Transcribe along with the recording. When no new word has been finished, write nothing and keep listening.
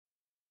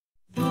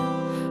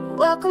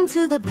Welcome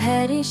to the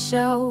Petty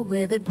Show.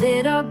 We're the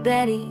Bitter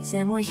Betties,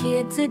 and we're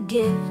here to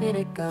give it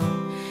a go.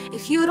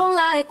 If you don't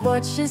like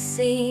what you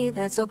see,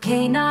 that's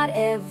okay, not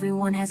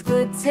everyone has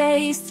good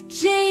taste.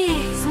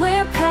 Jeez,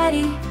 we're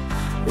petty,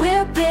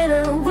 we're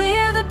bitter,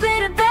 we're the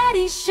Bitter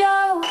Betty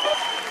Show.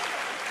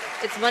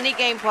 It's Money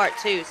Game Part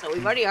 2, so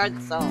we've already heard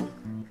the song.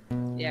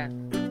 Yeah.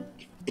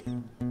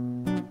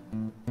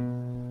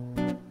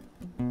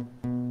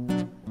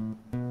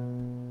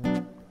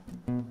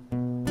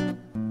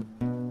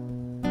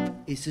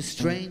 It's a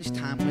strange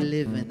time we're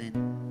living in.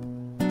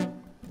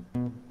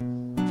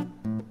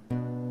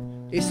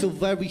 It's a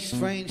very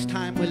strange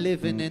time we're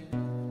living in.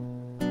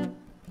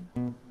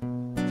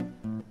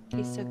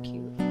 He's so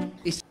cute.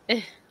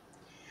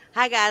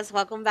 Hi guys,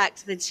 welcome back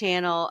to the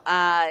channel.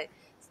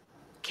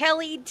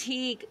 Kelly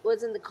Teague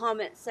was in the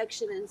comment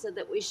section and said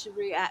that we should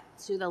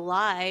react to the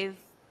live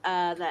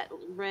that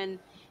Ren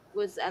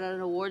was at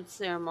an awards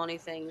ceremony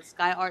thing,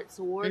 Sky Arts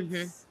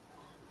Awards,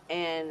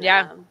 and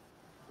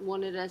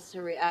wanted us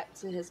to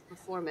react to his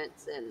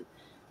performance, and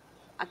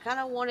I kind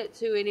of wanted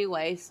to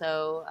anyway,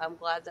 so I'm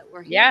glad that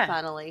we're here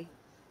finally.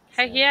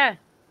 Heck so, yeah.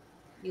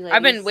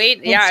 I've been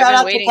waiting. Yeah,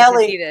 I've been waiting to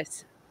see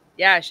this.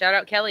 Yeah, shout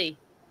out Kelly.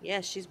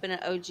 Yeah, she's been an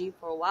OG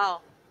for a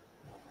while.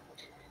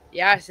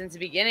 Yeah, since the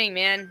beginning,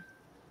 man.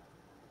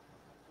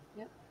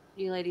 Yep.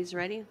 You ladies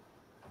ready?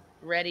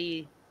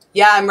 Ready.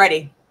 Yeah, I'm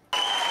ready.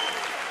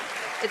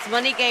 It's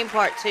Money Game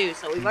Part 2,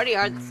 so we've already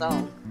heard the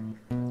song.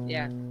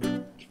 Yeah.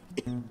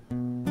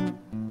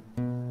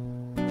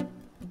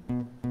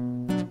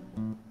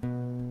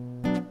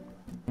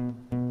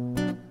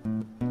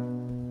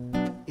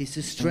 It's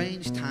a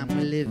strange time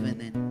we're living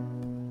in.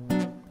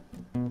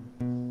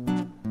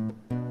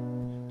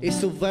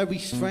 It's a very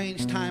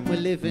strange time we're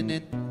living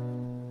in.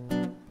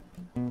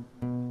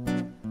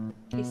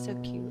 He's so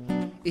cute.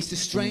 It's a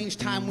strange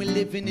time we're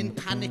living in,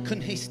 panic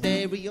and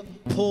hysteria.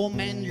 Poor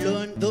men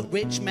learn that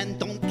rich men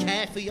don't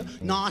care for you.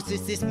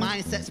 Narcissist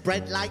mindset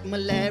spread like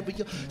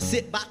malaria.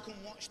 Sit back and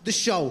watch the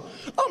show.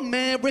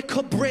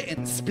 America,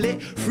 Britain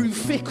split through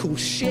fickle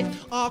shit.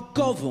 Our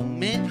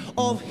government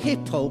of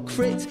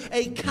hypocrites,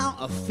 a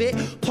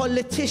counterfeit.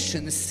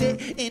 Politicians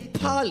sit in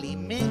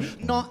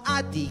parliament, not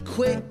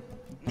adequate.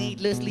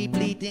 Needlessly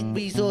bleeding,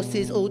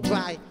 resources all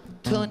dry.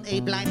 Turn a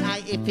blind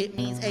eye if it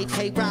means a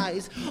pay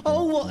rise.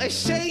 Oh, what a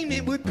shame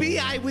it would be,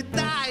 I would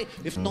die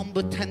if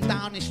number 10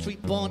 Downing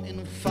Street born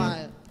in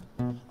fire.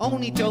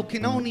 Only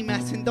joking, only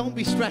messing, don't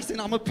be stressing.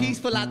 I'm a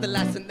peaceful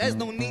adolescent, there's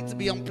no need to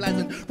be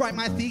unpleasant. Write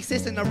my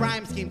thesis in a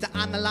rhyme scheme to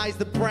analyze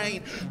the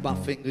brain. My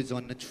fingers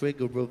on the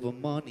trigger of a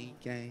money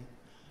game.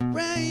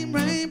 Rain,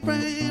 rain,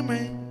 rain,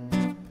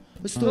 rain.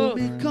 A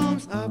storm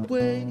comes our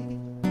way.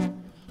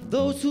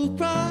 Those who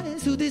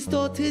rise, who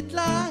distorted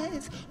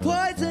lies,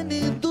 poison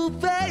in the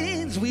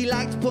veins. We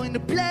like to point the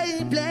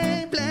blame,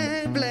 blame,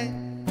 blame,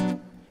 blame.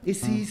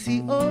 It's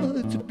easy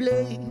all to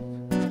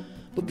blame,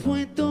 but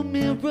point the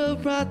mirror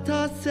at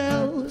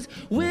ourselves.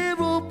 We're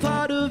all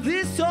part of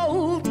this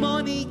old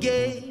money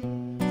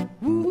game.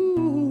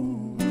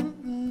 Ooh.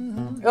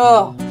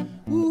 Oh.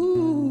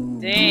 Ooh.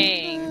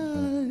 Dang.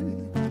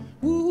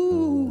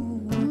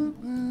 Ooh.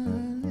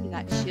 You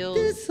got chills.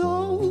 This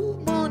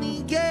old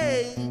money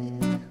game.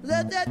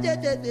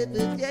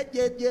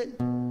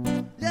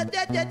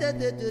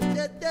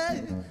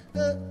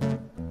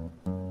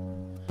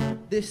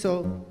 This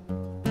all.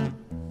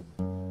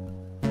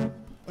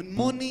 When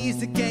money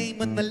is a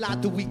game and the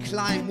ladder we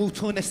climb, we'll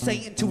turn a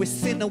saint into a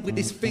sinner with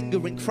his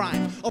finger in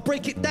crime. I'll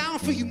break it down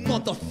for you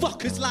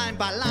motherfuckers line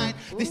by line.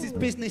 This is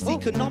business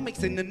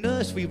economics in the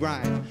nursery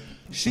rhyme.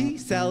 She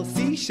sells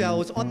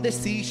seashells on the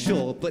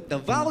seashore, but the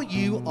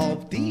value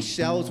of these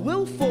shells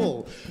will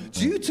fall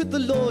due to the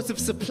laws of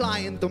supply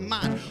and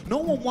demand. No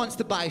one wants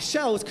to buy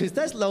shells because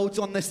there's loads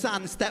on the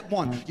sand. Step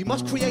one, you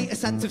must create a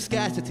sense of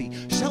scarcity.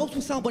 Shells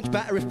will sound much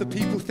better if the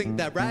people think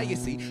they're rare, you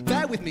see.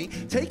 Bear with me,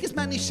 take as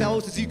many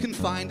shells as you can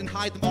find and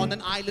hide them on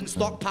an island,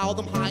 stockpile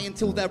them high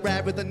until they're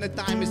rarer than a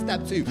dime is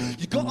step two.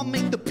 You gotta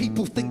make the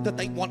people think that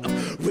they want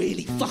them,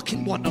 really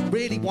fucking want them,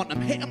 really want them.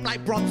 Hit them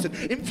like Bronson,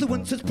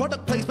 influencers,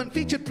 product placement,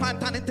 featured prime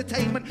and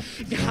entertainment.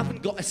 If you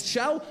haven't got a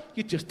shell,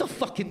 you're just a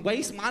fucking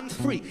waste. Man's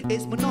free,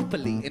 it's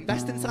monopoly.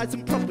 Invest inside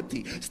some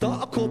property,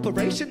 start a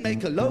corporation,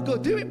 make a logo,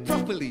 do it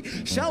properly.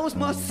 Shells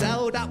must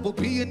sell, that will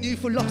be a new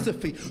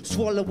philosophy.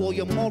 Swallow all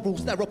your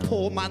morals, they're a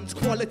poor man's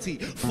quality.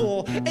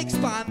 4,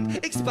 expand,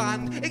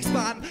 expand,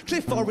 expand.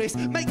 Clear forest,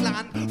 make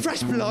land,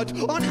 fresh blood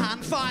on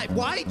hand. 5,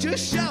 why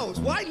just shells?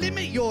 Why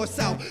limit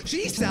yourself?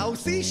 She sells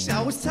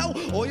seashells, sell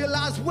oil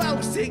as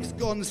well. 6,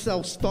 guns,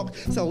 sell stock,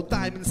 sell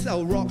diamonds,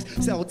 sell rocks,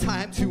 sell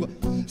time to a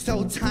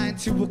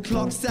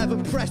clock.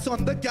 7, press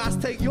on the gas,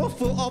 take your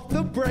foot off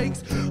the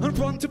brakes and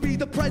run to be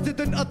the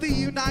president of the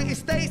United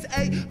States.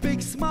 8,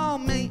 big smile,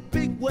 mate,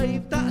 big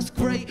wave, that's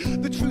great.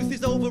 The truth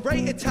is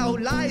overrated, tell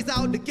lies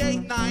out the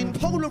gate. 9,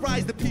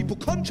 polarize the people,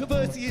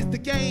 controversy is the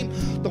game.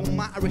 Don't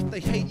matter if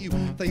they hate you,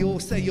 they all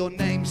say your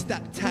name.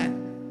 Step 10,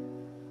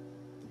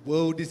 the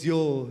world is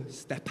yours.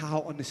 Step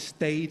out on the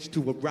stage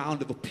to a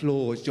round of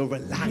applause. You're a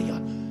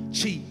liar,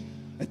 cheat,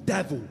 a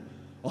devil,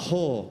 a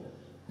whore,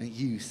 and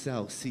you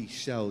sell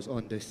seashells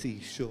on the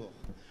seashore.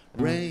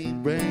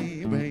 Rain,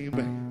 rain, rain,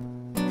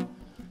 rain,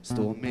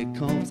 storm it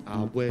comes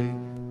our way.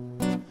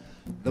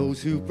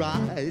 Those who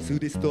rise, who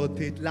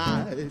distorted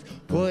lies,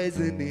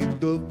 poison in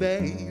the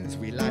veins.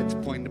 We like to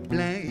point the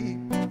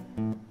blame.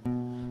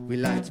 We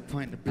like to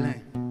point the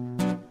blame.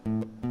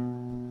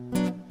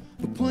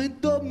 We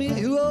point the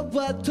mirror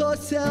at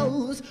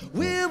ourselves.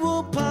 We're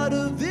all part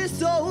of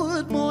this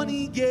old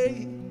money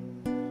game.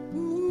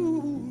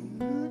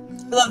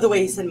 I love the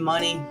way he said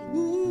money.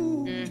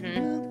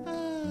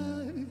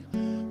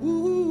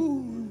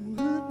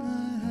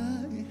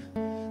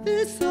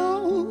 This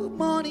old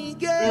money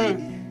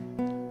game.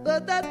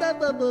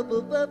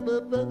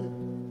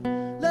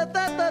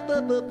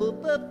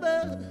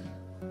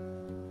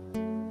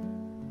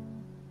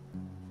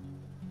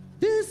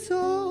 This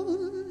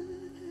old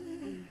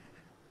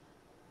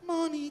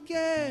money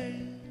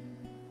game.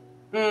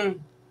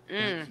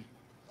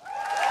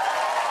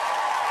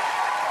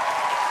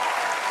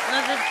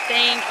 Another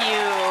thank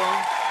you.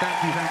 Thank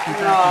you, thank you,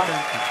 thank Aw. you,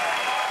 thank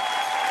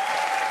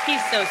you.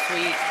 He's so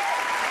sweet.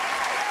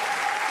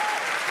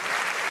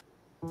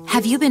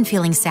 Have you been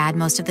feeling sad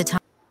most of the time?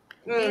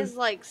 He is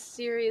like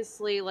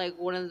seriously like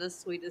one of the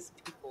sweetest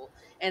people,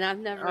 and I've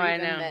never I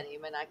even know. met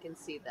him, and I can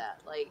see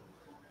that. Like,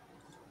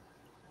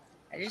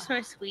 I just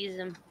want to squeeze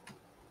him.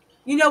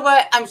 You know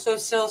what I'm still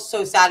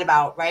so sad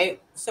about,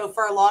 right? So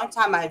for a long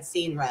time I had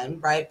seen Ren,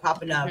 right,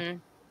 popping up,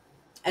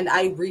 and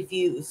I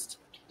refused.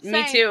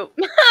 Me Same. too.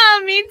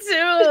 Me too.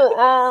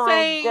 Oh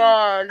Same. my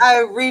god. I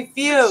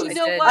refused. you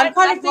know did. what? I'm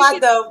kind I of think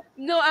glad though.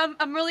 No,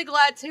 I'm really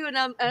glad too, and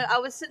I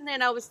was sitting there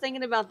and I was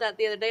thinking about that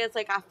the other day. It's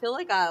like I feel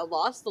like I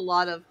lost a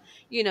lot of,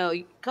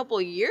 a couple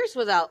of years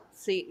without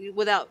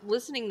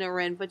listening to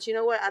Ren. But you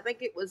know what? I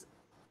think it was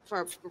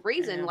for a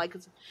reason. Yeah. Like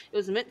it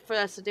was meant for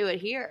us to do it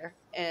here,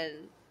 and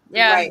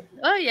Yeah. Right.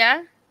 Oh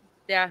yeah.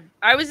 Yeah.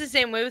 I was the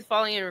same way with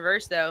Falling in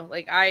Reverse though.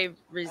 Like I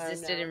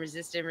resisted no. and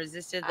resisted and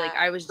resisted. Like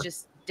I was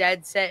just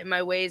dead set in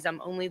my ways.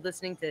 I'm only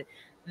listening to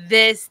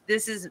this.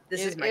 This is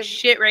my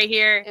shit right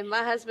here. And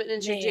my husband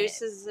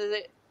introduces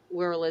it,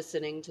 we're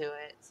listening to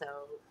it. So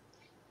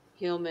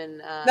human.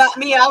 Not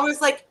me. I was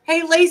like,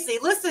 "Hey, Lacey,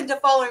 listen to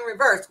Following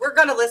Reverse. We're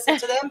gonna listen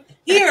to them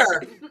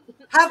here.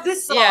 Have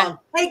this song. Yeah.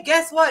 Hey,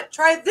 guess what?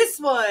 Try this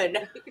one."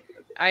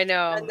 I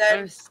know. And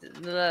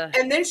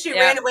then she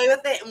ran away with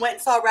it and went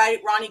and saw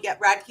Ronnie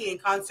get Radke in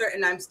concert,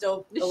 and I'm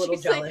still a little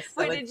jealous.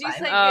 Wait, so did it's you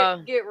fine.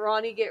 say get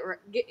Ronnie get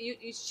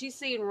you? She's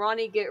seeing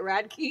Ronnie get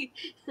Radke.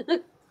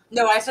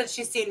 No, I said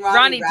she's seen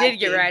Ronnie Radke. did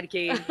get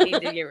Radke. He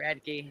did get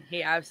Radke.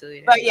 He absolutely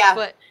did. But yeah,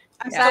 But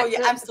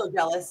I'm still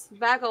jealous.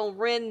 Back on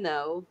Ren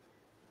though,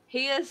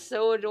 he is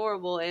so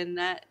adorable, and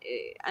that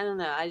I don't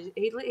know.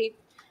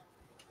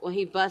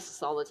 He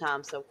busts all the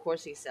time, so of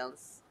course he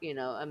sounds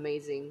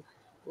amazing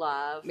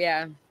live. I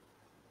Yeah.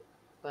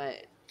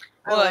 But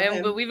love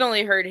him. but we've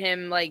only heard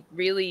him like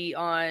really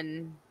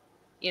on,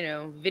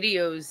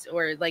 videos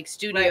or like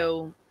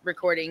studio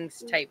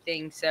recordings type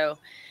thing. So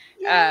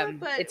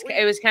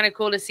it was kind of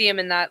cool to see him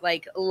in that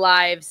like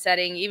live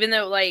setting, even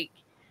though like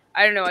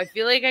I don't know, I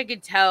feel like I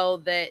could tell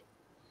that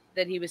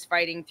he was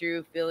fighting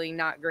through feeling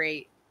not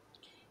great.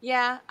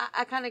 Yeah,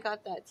 I kind of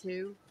got that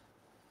too.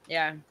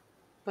 Yeah.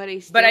 But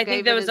I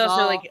think that was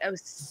also like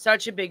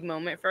such a big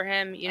moment for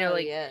him,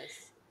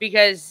 yes.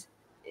 because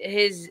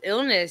his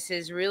illness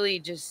has really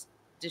just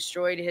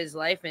destroyed his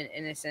life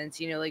in a sense,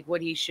 like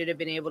what he should have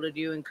been able to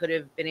do and could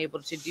have been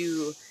able to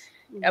do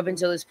up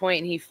until this point,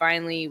 and he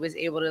finally was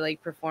able to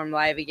like perform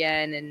live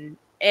again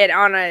and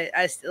on a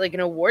like an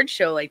award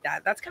show like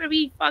that's gonna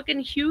be fucking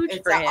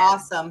huge for him.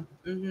 Awesome.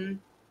 Mm-hmm.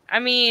 I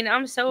mean,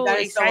 I'm so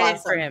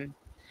excited for him,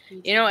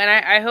 and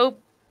I hope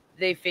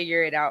they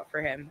figure it out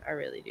for him. I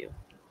really do.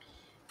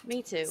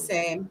 Me too.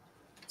 Same.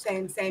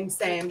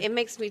 It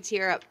makes me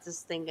tear up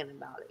just thinking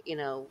about it,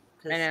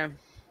 because I know.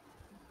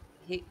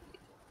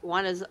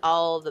 Why does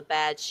all the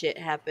bad shit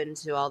happen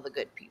to all the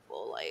good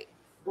people? Like,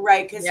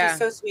 right, because he's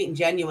so sweet and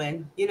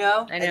genuine, I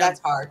know. And that's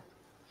hard.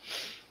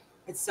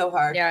 It's so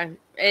hard. Yeah,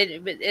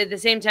 but at the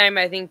same time,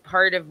 I think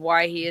part of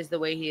why he is the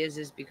way he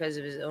is because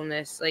of his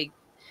illness, like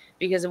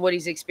because of what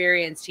he's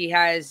experienced. He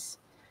has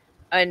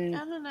I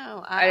don't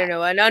know,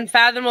 an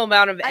unfathomable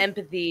amount of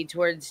empathy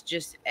towards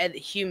just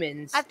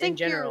humans in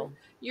general.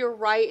 You're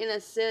right in a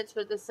sense,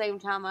 but at the same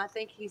time, I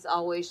think he's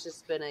always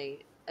just been a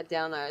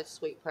down-to-earth,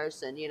 sweet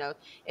person.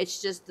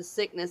 It's just the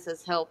sickness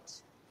has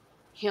helped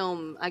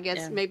him, I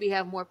guess, maybe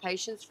have more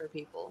patience for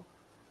people.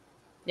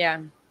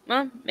 Yeah,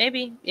 well,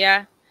 maybe,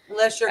 yeah.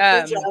 Unless you're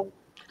good, Joe.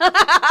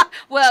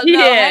 Well, no,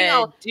 hang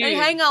on. Hey,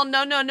 hang on.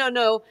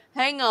 No.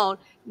 Hang on.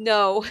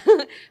 No.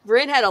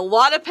 Ren had a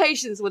lot of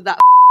patience with that.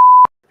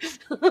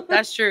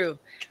 That's true.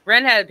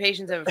 Ren had the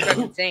patience of a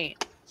fucking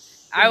saint.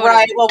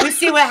 Right. Well, we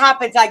see what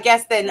happens, I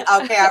guess, then.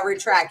 Okay, I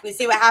retract. We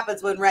see what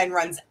happens when Ren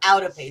runs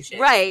out of patience.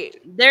 Right.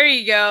 There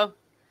you go.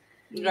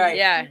 Right.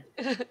 Yeah.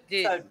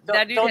 Dude, So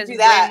that dude has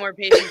way more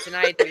patience than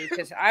I do,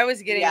 because I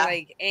was getting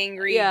like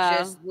angry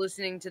just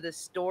listening to the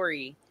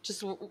story.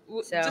 Just a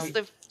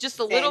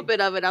little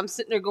bit of it. I'm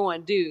sitting there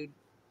going, dude,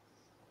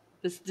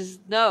 this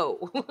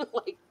no.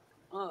 Like,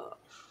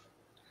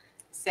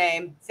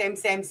 Same.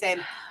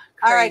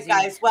 All right,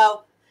 guys.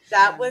 Well,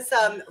 that was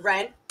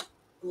Ren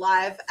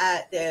live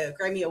at the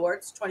Grammy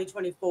Awards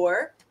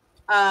 2024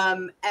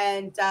 and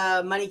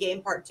Money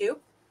Game Part 2.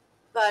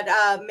 But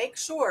make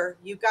sure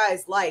you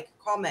guys like,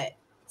 comment,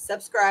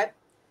 subscribe,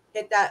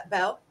 hit that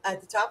bell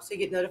at the top so you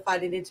get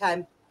notified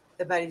anytime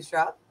the Betty's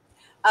drop.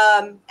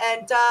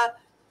 And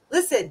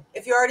listen,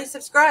 if you're already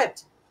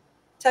subscribed,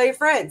 tell your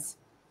friends.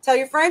 Tell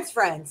your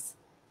friends.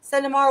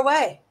 Send them our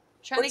way.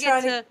 Trying to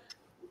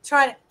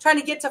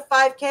get to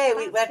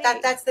 5K.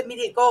 That's the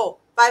immediate goal.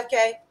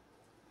 5K.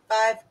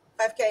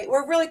 5K.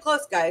 We're really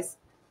close, guys.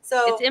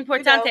 So it's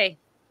importante.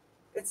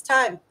 It's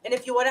time. And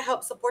if you want to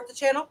help support the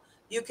channel,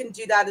 you can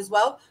do that as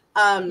well.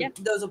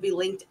 Those will be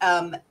linked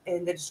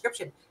in the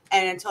description.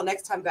 And until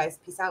next time, guys,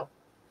 peace out.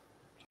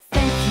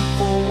 Thank you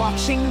for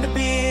watching the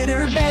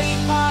Bitter Betty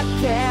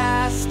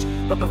podcast.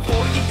 But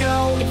before you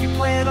go, if you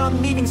plan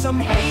on leaving some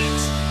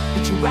hate,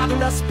 would you rather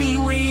us be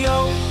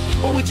real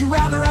or would you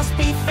rather us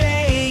be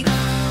fake?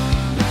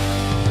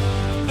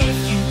 If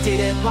you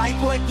didn't like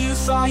what you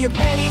saw, your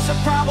pennies are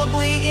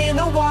probably in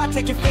a wad.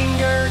 Take your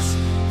fingers,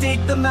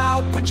 dig them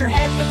out, put your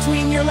head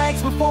between your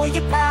legs before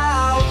you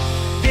pout.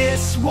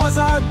 This was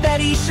our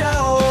Betty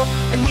show,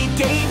 and we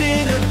gave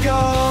it a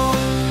go.